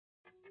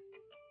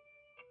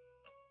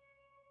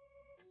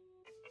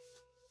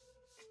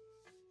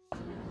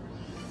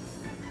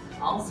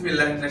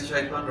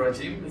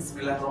Bismillahirrahmanirrahim.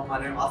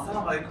 Bismillahirrahmanirrahim.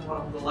 Assalamualaikum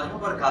warahmatullahi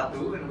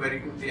wabarakatuh. And very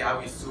good day I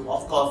wish to,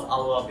 of course,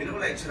 our beautiful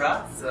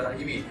lecturer, Sir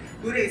Rahimi.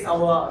 Today is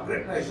our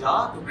great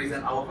pleasure to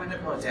present our final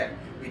project,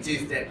 which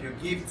is that you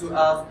give to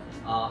us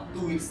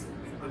 2 weeks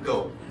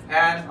ago.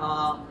 And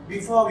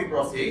before we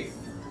proceed,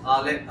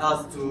 let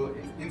us to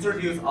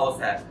introduce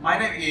ourselves. My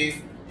name is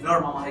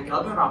Nur Muhammad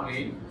Haikal bin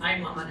Ramli.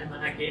 I'm Muhammad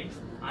Ahmad Hakim.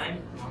 I'm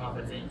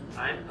Muhammad Batin.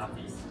 I'm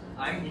Hafiz.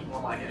 I'm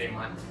Muhammad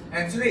Rahman.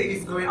 And today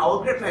is going our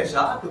great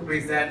pleasure to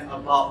present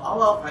about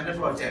our final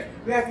project.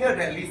 We have here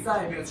that Lisa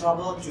having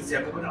trouble choose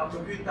their component of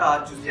computer,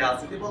 choose their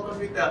suitable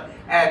computer,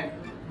 and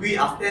we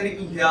are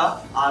standing in here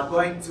are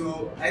going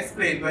to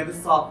explain going to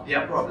solve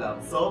their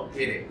problem. So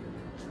hit it.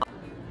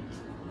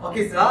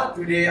 Okay sir,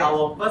 today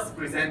our first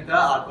presenter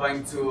are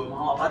going to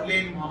Muhammad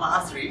Badlin,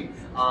 Muhammad Asri.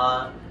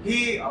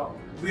 He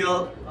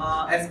will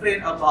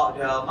explain about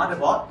the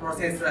motherboard,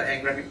 processor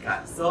and graphic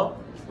card.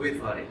 So wait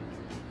for it.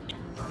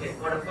 Okay,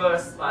 for the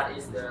first part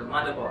is the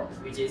motherboard,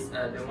 which is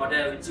the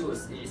model we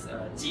choose is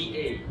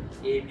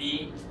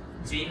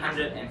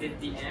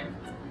GA-AB350M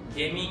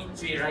Gaming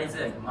 3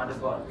 Ryzen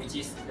motherboard, which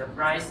is the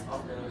price of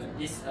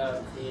this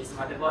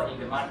motherboard in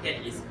the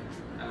market is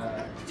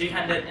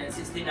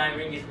 369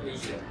 ringgit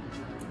Malaysia.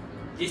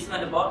 This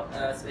motherboard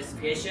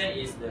specification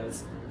is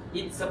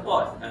it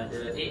support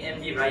the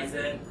AMD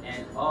Ryzen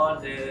and all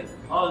the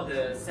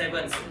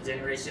 7th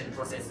generation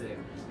processor,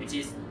 which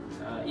is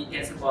it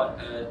can support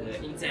the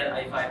Intel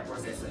i5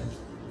 processor.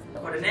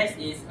 For the next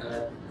is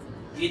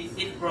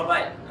it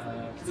provide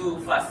 2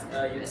 fast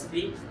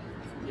USB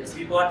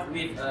port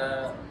with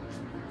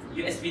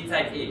USB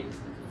Type A,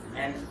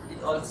 and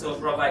it also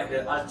provide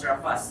the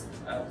ultra fast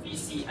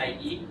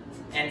PCIe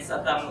and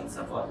SATA mode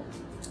support.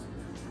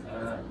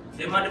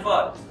 The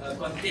motherboard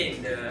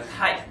contain the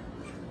high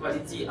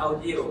quality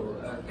audio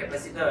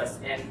capacitors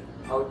and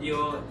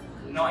audio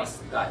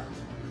noise guard,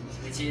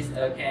 which is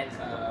can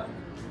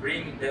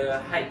bring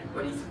the high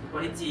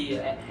quality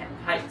and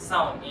high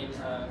sound in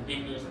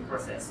gaming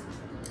process.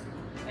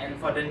 And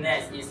for the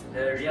next is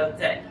the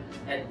Realtek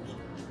at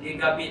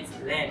gigabit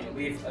LAN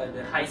with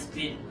the high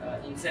speed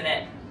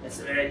internet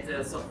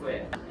accelerator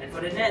software. And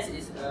for the next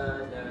is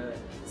the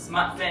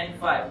Smart Fan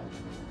 5.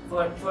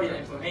 For your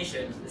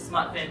information, the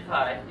Smart Fan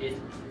 5 it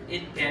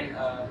can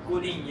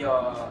cooling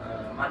your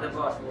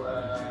motherboard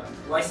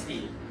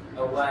wisely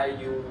while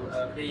you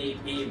play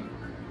game,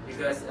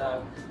 because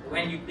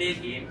when you play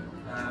game,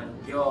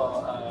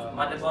 your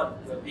motherboard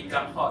will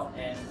become hot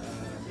and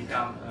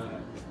become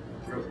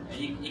broke.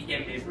 It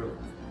can be broke.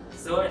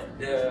 So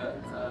the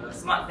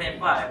Smart Fan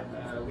 5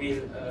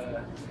 will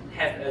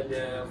have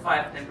the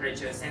 5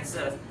 temperature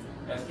sensors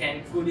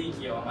can cooling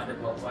your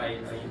motherboard while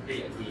you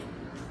play a game.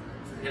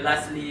 And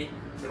lastly,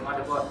 the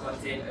motherboard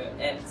contains an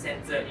app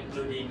center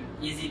including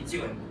easy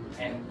tune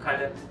and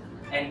color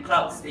and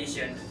cloud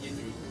station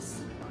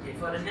utilities. Okay,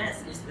 for the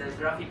next is the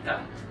graphic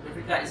card.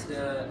 Graphic card is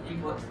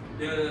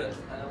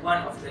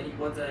one of the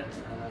important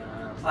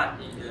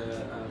part in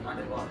the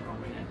motherboard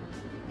component,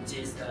 which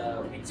is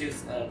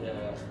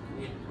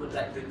we would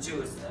like to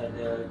choose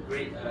the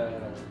great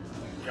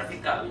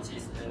graphic card, which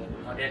is the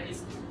model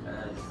is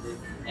the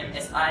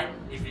MSI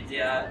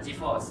NVIDIA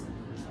GeForce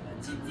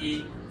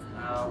GT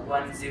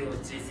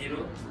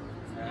 1030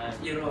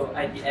 Euro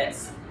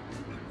IPS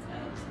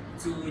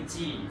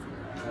 2G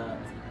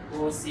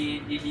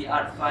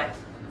OCDDR5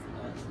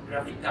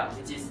 graphic card,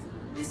 which is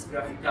this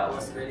graphic card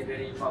was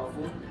very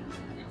powerful.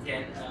 It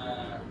can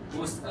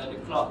boost the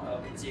clock,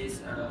 which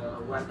is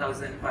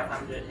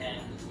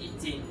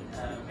 1518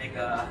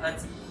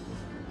 megahertz,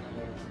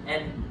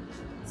 and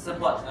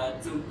support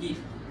 2 gig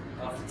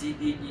of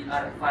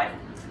GDDR5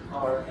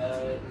 or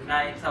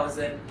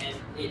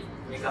 9008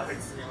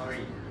 megahertz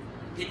memory.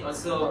 It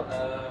also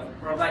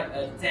provide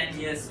a 10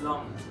 years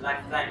long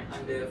lifetime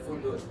under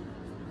full load.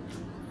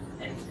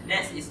 And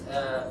next is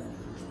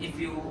if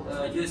you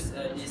use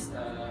this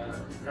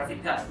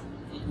graphic card,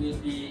 it will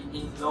be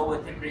in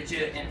lower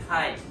temperature and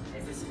high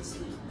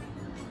efficiency.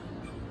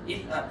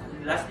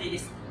 Lastly,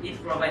 it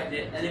provides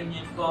the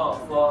aluminum core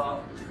for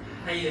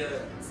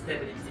higher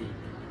stability,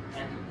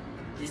 and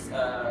this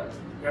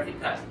graphic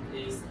card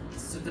is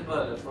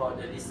suitable for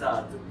the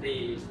Lisa to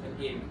play a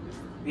game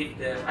with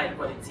the high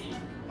quality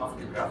of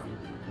the graphic.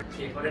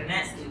 Okay, for the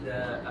next is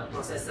the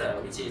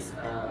processor, which is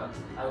I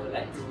would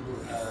like to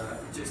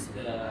choose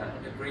the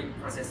great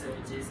processor,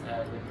 which is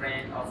the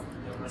brand of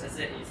the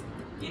processor is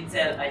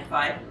Intel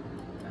i5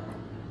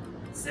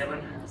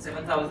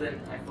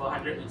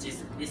 7400, which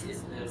is this is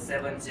the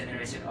 7th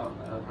generation of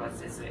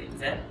processor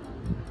Intel,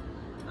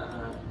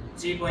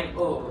 3.0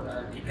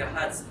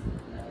 gigahertz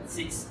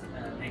 6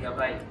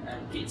 megabyte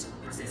gauge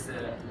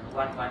processor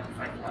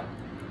 1151.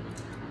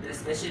 The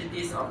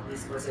specialties of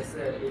this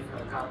processor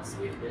comes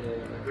with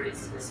the great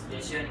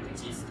specification,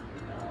 which is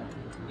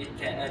the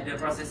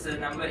processor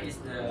number is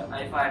the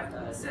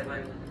i5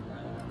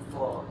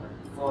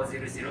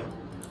 7400,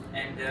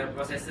 and the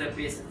processor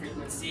base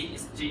frequency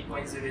is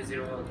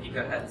 3.00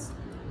 gigahertz.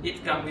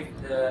 It comes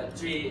with the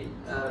 3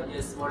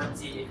 years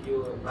warranty if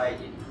you buy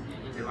it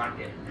in the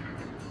market.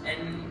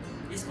 And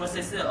this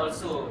processor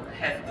also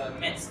have a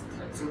max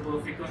turbo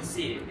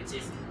frequency, which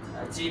is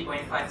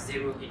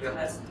 3.50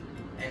 GHz.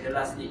 And the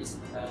lastly is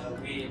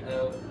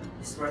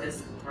this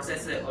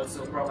processor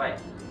also provide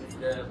with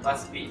the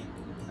bus speed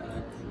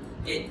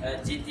 8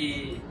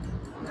 GT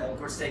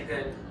per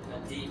second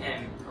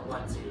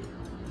DM13.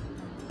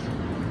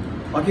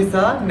 Okay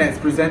sir, next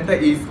presenter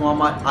is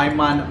Muhammad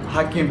Aiman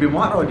Hakim bin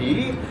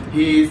Muarodi.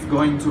 He is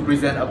going to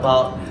present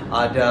about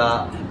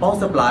the power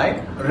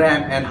supply,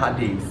 RAM and hard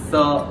disk.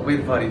 So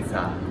wait for it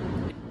sir.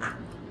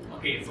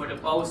 Okay, for the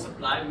power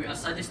supply, we are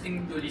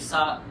suggesting to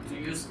Lisa to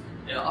use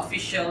the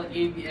official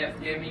ABF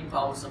gaming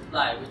power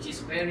supply, which is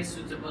very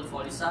suitable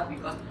for Lisa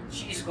because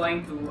she is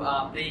going to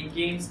playing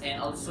games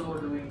and also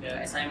doing the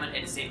assignment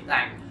at the same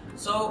time.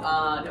 So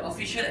the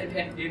official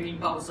ABF gaming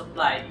power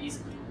supply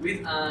is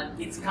with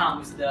it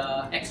comes with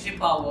the extreme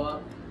power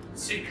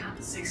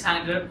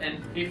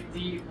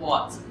 650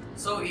 watts.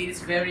 So it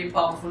is very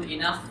powerful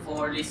enough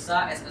for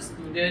Lisa as a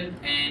student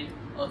and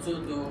also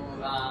to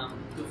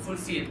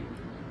fulfill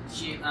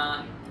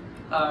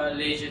her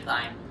leisure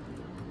time.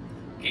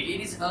 Okay,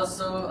 it is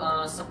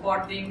also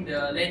supporting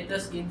the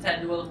latest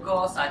Intel dual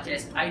core such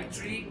as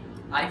i3,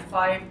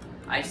 i5,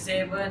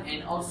 i7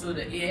 and also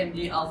the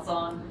AMD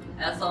Althon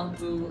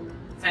 2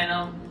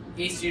 Phenom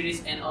A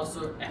series and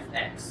also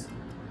FX.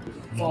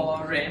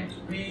 For RAM,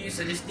 we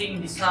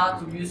suggesting Lisa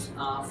to use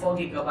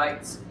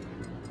 4GB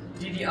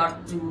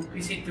DDR2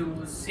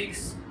 PC2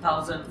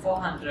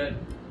 6400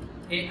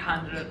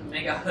 800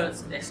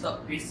 MHz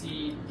desktop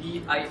PC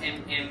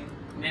DIMM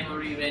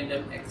memory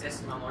random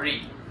access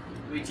memory,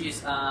 which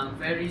is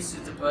very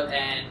suitable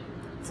and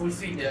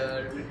fulfill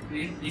the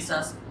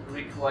Lisa's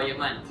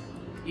requirement.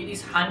 It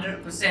is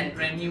 100%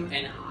 brand new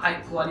and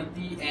high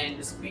quality, and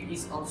the speed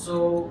is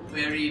also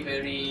very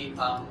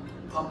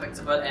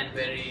compatible and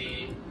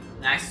very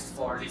nice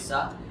for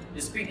Lisa.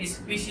 The speed is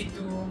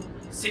PC2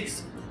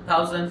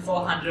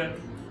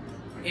 6400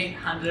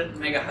 800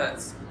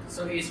 MHz.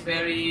 So it's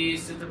very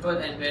suitable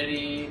and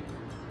very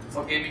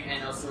for gaming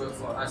and also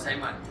for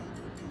assignment.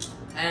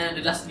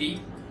 And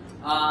lastly,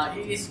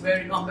 it is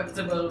very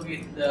compatible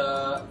with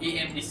the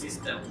AMD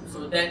system,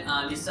 so that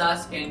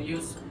Lisa can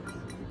use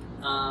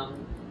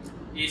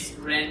this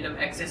random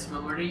access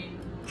memory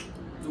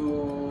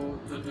to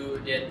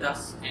do their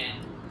tasks and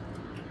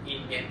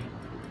in game.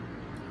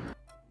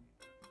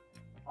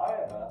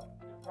 However,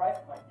 the price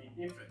might be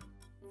different,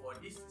 for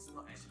this is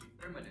not actually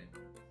permanent.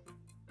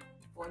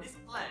 For this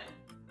plan,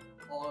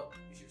 or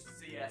you should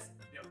see as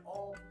the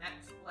all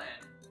max plan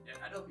that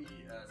Adobe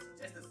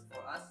suggested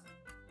for us,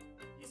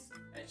 is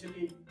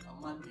actually a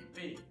monthly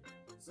pay.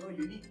 So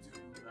you need to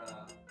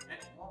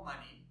add more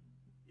money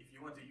if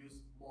you want to use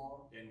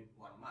more than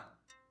 1 month.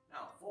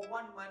 Now, for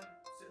 1 month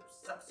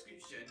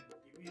subscription,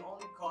 it will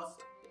only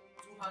cost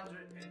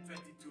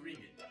 222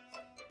 ringgit.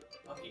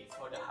 Okay,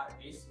 for the hard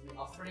disk, we're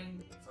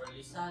offering for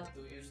Lisa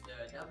to use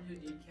the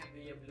WD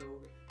Cambria Blue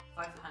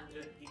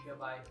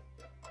 500GB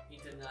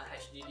internal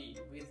HDD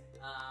with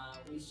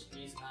which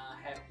is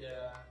have the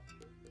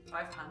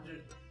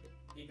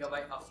 500GB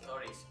of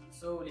storage,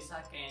 so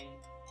Lisa can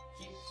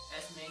keep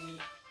as many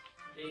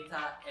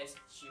data as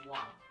she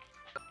wants.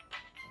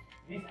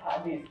 This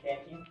hard disk can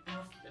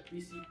improve the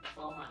PC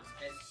performance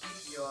as keep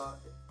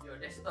your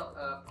desktop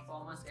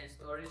performance and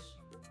storage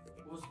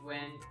boost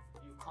when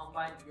you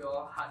combine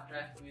your hard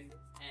drive with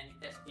an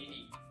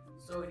SSD.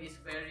 So it is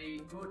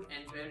very good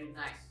and very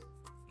nice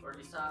for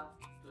Lisa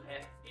to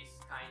have this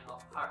kind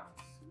of hard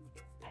disk.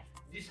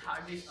 This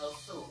hard disk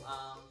also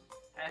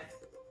have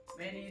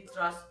many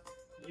trust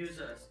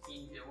users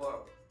in the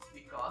world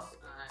because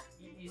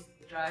it is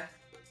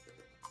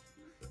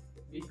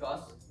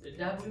the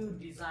W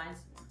designs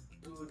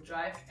to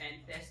drive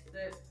and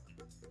tested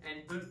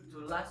and built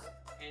to last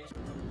and.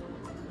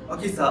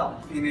 Okay sir,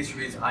 finish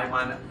with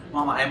Muhammad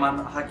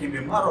Aiman Hakim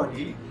bin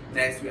Muarodi.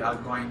 Next we are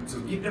going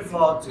to give the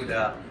floor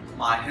to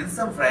my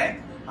handsome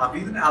friend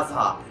Hafizun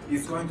Azhar.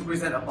 He's going to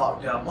present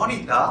about the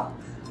monitor,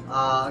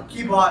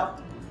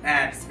 keyboard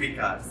and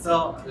speaker.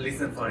 So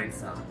listen for it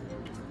sir.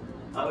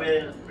 I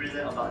will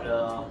present about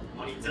the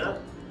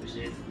monitor, which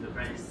is the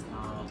brand is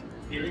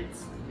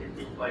Philips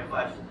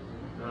 18.5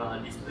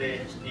 display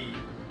HD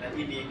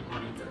LED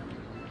monitor.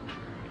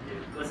 Okay,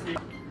 firstly,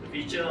 the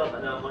feature of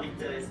the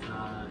monitor is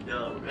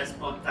the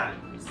response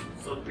time is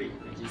so quick,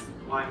 which is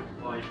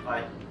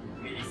 1.5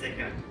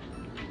 millisecond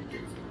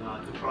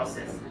to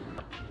process.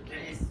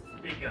 There is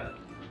speaker.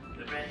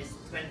 The brand is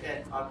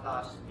Pentet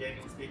Artash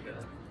gaming speaker.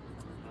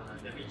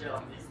 The feature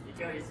of this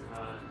speaker is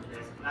it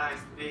has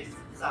nice bass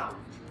sound.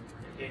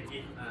 Can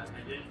give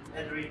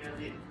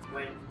adrenaline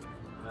when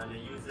the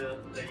user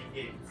playing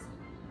games.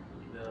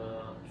 The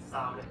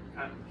sound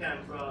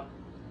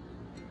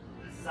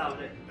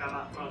that come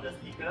up from the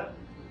speaker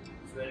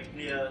is very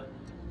clear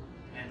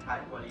and high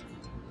quality.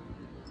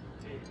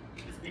 Okay.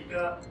 The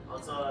speaker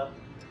also,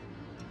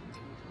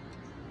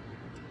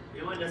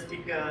 even the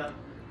speaker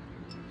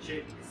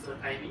shape is so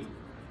tiny,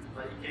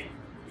 but it can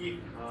give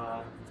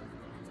a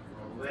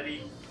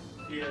very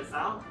clear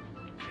sound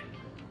and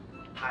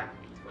high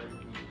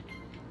quality.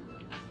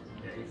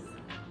 There is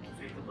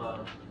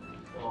suitable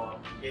for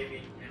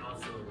gaming and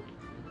also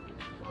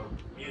for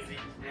music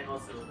and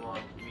also for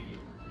video.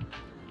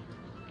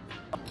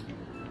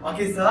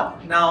 Okay, sir.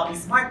 Now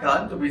it's my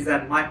turn to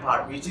present my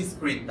part, which is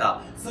printer.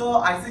 So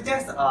I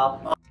suggest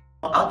to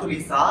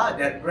Lisa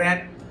that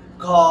brand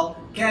called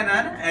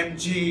Canon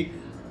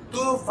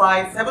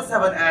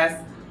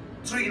MG2577S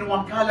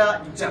 3-in-1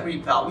 color inkjet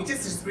printer, which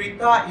is this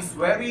printer is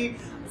very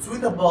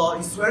suitable.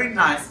 It's very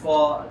nice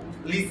for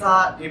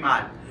Lisa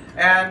demand.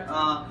 And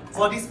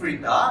for this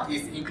printer,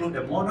 it include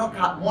the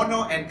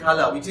mono and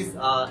color, which is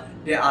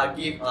they are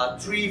give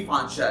three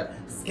function: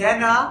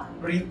 scanner,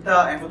 printer,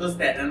 and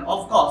photostat. And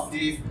of course,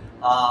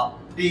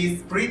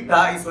 this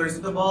printer is very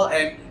suitable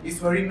and it's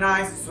very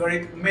nice. It's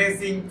very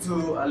amazing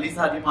to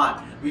Lisa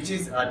demand, which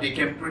is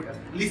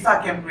Lisa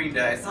can print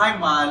the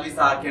assignment,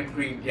 Lisa can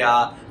print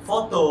their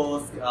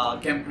photos,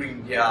 can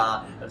print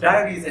their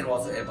diaries and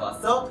whatsoever.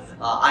 So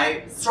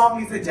I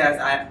strongly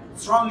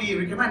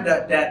recommend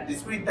that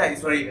this printer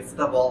is very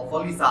suitable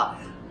for Lisa.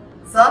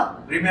 So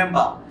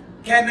remember,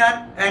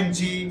 Canon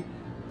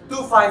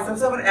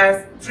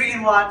MG2577S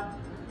 3-in-1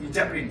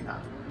 inkjet printer.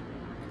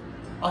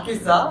 Okay,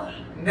 sir.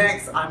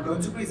 Next, I'm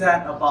going to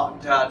present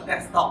about the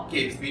desktop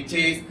case, which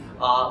is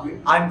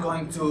I'm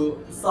going to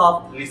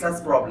solve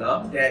Lisa's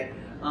problem that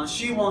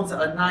she wants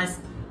a nice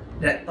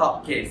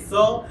desktop case.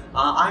 So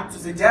I'm to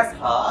suggest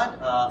her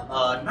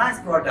a nice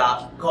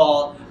product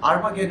called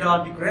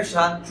Armageddon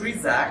Decoration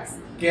 3Z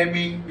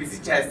Gaming PC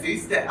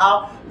chassis that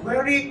are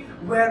very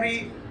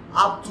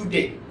up to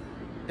date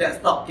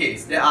desktop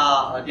case.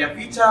 Their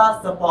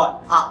features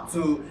support up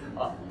to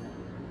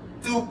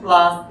 2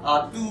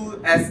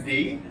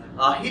 SD.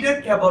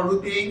 Hidden cable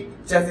routing,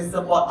 chassis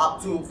support up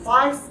to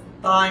 5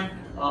 times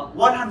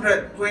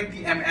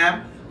 120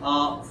 mm,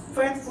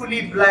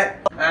 faithfully black,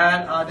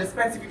 and the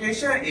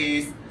specification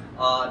is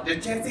the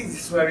chassis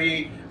is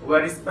very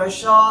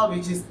special,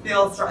 which is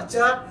steel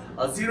structure,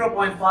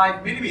 0.5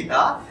 mm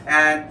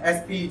and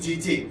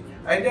SPGT.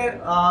 And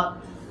then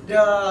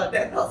the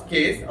desktop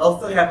case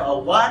also have a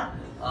one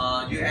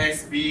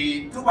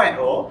USB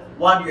 2.0,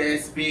 one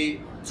USB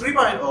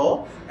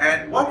 3.0,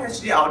 and one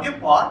HD audio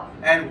port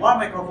and one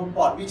microphone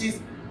port, which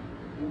is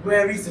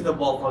very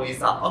suitable for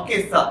Lisa.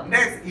 Okay, so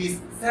next is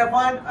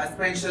 7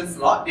 expansion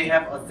slot. They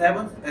have a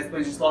 7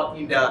 expansion slot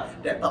in the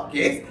desktop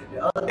case.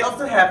 They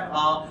also have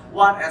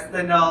one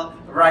external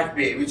drive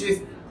bay, which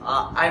is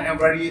I am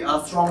very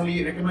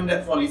strongly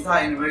recommended for Lisa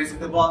and very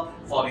suitable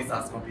for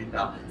Lisa's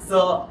computer.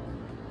 So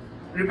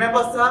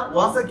remember, sir,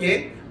 once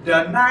again,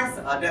 the nice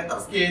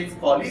desktop case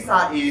for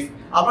Lisa is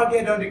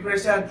Armageddon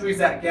Decoration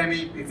 3Z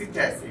Gaming PC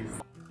chassis.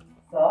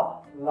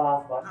 So,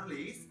 last but not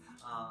least,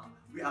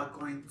 we are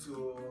going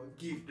to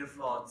give the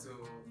floor to,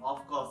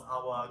 of course,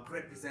 our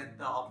great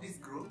presenter of this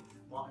group,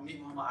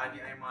 Muhammad Adi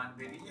Aiman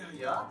bin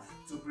Yahya,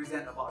 to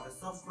present about the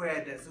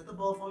software that's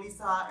suitable for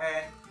Lisa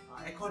and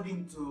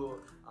according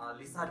to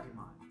Lisa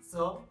demand.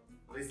 So,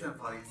 listen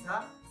for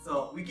Lisa.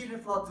 So, we give the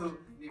floor to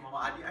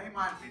Muhammad Adi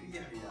Aiman bin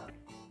Yahya.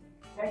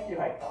 Thank you,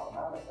 Haikal.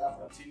 Now let's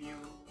Continue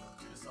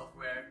to the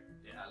software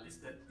that are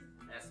listed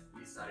as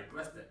Lisa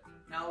requested.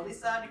 Now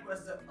Lisa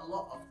requested a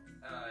lot of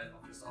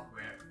the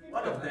software.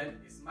 One of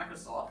them is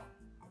Microsoft,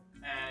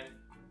 and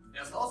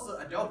there's also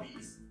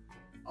Adobe's,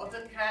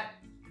 AutoCAD,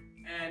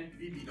 and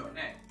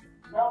VB.net.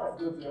 Now let's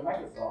go to the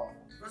Microsoft.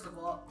 First of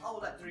all, I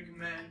would like to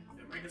recommend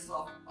the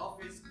Microsoft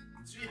Office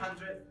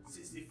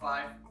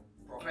 365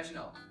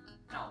 Professional.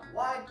 Now,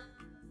 why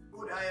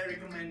would I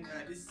recommend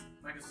this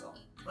Microsoft?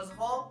 First of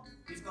all,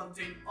 it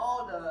contains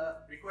all the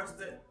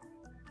requested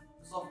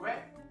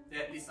software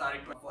that Lisa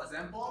requested. For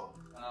example,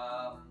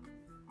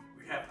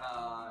 we have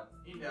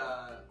in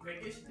the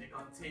package they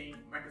contain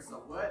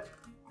Microsoft Word,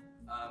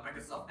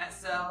 Microsoft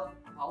Excel,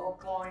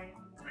 PowerPoint,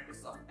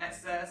 Microsoft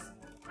Access,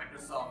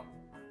 Microsoft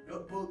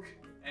Notebook,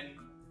 and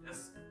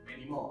there's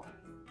many more.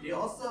 They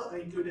also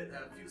included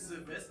a few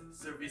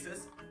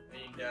services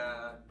in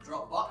the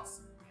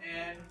Dropbox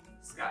and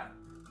Skype.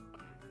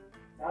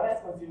 Now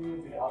let's continue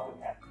to the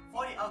AutoCAD.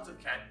 For the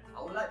AutoCAD, I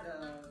would like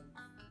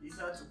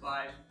Lisa to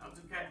buy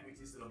AutoCAD, which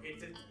is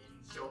located in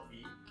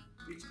Shopee,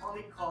 which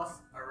only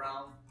costs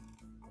around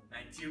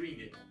 90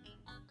 ringgit.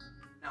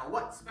 Now,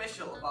 what's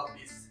special about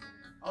this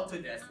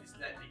Autodesk is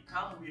that they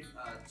come with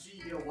a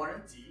 3-year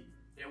warranty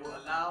that will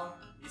allow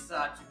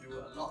Lisa to do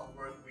a lot of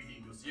work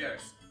within those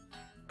years.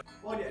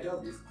 For the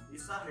Adobe,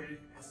 Lisa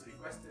has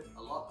requested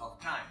a lot of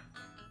time,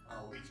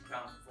 which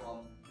comes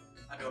from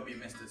Adobe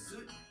Master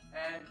Suite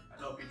and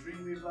Adobe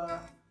Dreamweaver,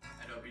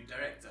 Adobe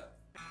Director.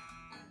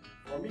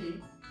 For me,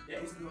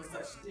 there is no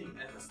such thing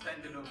as a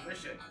standalone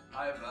version.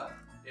 However,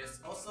 there's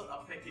also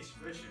a package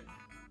version.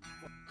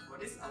 For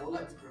this, I would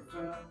like to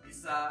prefer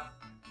Lisa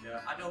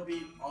the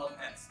Adobe All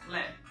Apps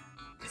plan.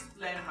 This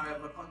plan,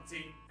 however,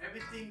 contains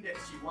everything that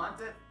she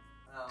wanted.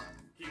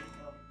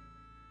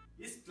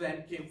 This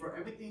plan came from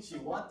everything she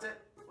wanted.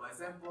 For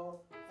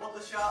example,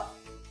 Photoshop,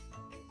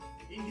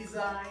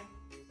 InDesign,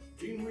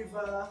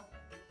 Dreamweaver,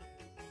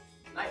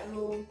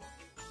 Lightroom,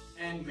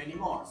 and many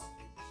more.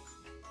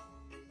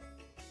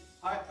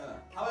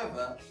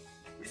 However,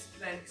 this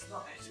plan is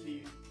not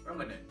actually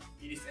permanent.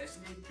 It is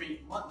actually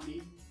paid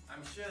monthly.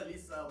 I'm sure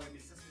Lisa will be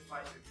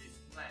satisfied with this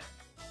plan.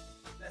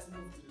 Let's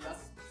move to the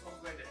last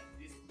software that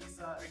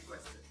Lisa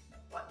requested.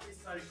 What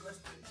Lisa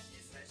requested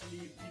is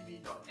actually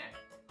VB.net.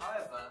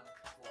 However,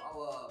 for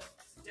our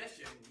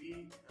suggestion,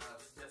 we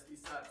suggest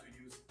Lisa to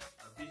use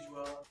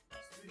Visual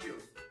Studio,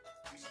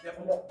 which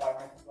Developed by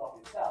Microsoft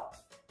itself.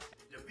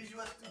 the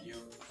Visual Studio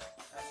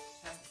has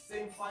the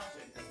same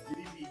function as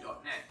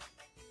VB.net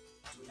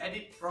to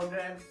edit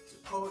programs, to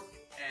code,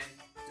 and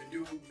to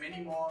do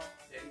many more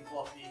that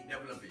involve in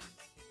developing.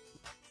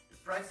 The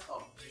price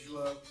of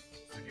Visual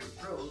Studio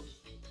Pro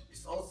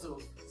is also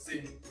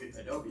same with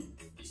Adobe.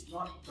 It's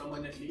not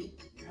permanently,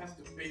 you have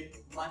to pay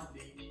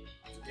monthly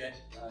to get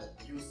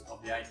use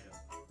of the item.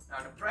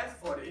 Now the price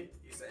for it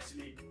is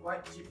actually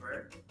quite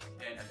cheaper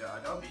than the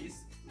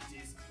Adobe's, which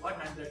is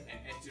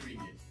 180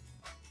 ringgit.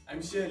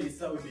 I'm sure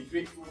Lisa will be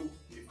grateful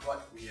with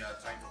what we are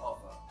trying to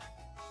offer.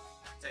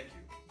 Thank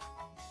you.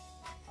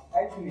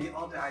 Actually,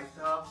 all the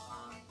items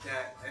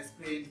that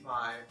explained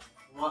by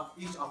what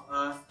each of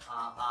us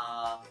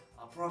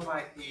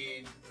provide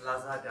in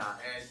Lazada,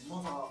 and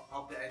most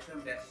of the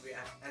items that we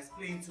have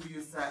explained to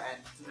you, sir,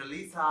 and to the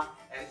Lisa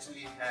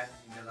actually have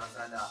in the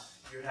Lazada.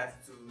 You have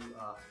to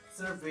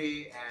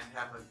survey and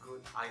have a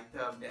good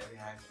item that we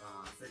have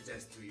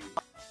suggest to you.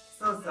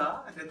 So sir,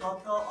 the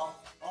total of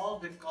all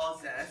the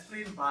costs that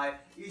explained by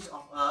each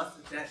of us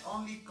that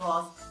only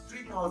cost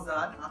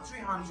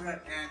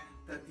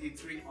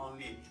 3,333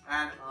 only,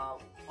 and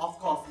of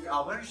course we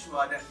are very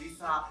sure that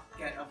Lisa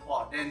can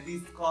afford, then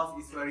this cost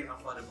is very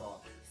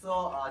affordable.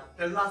 So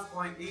the last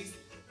point is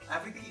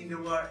everything in the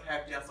world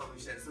have their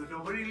solution. So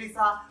don't worry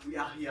Lisa, we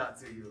are here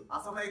to you.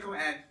 Assalamualaikum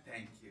and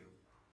thank you.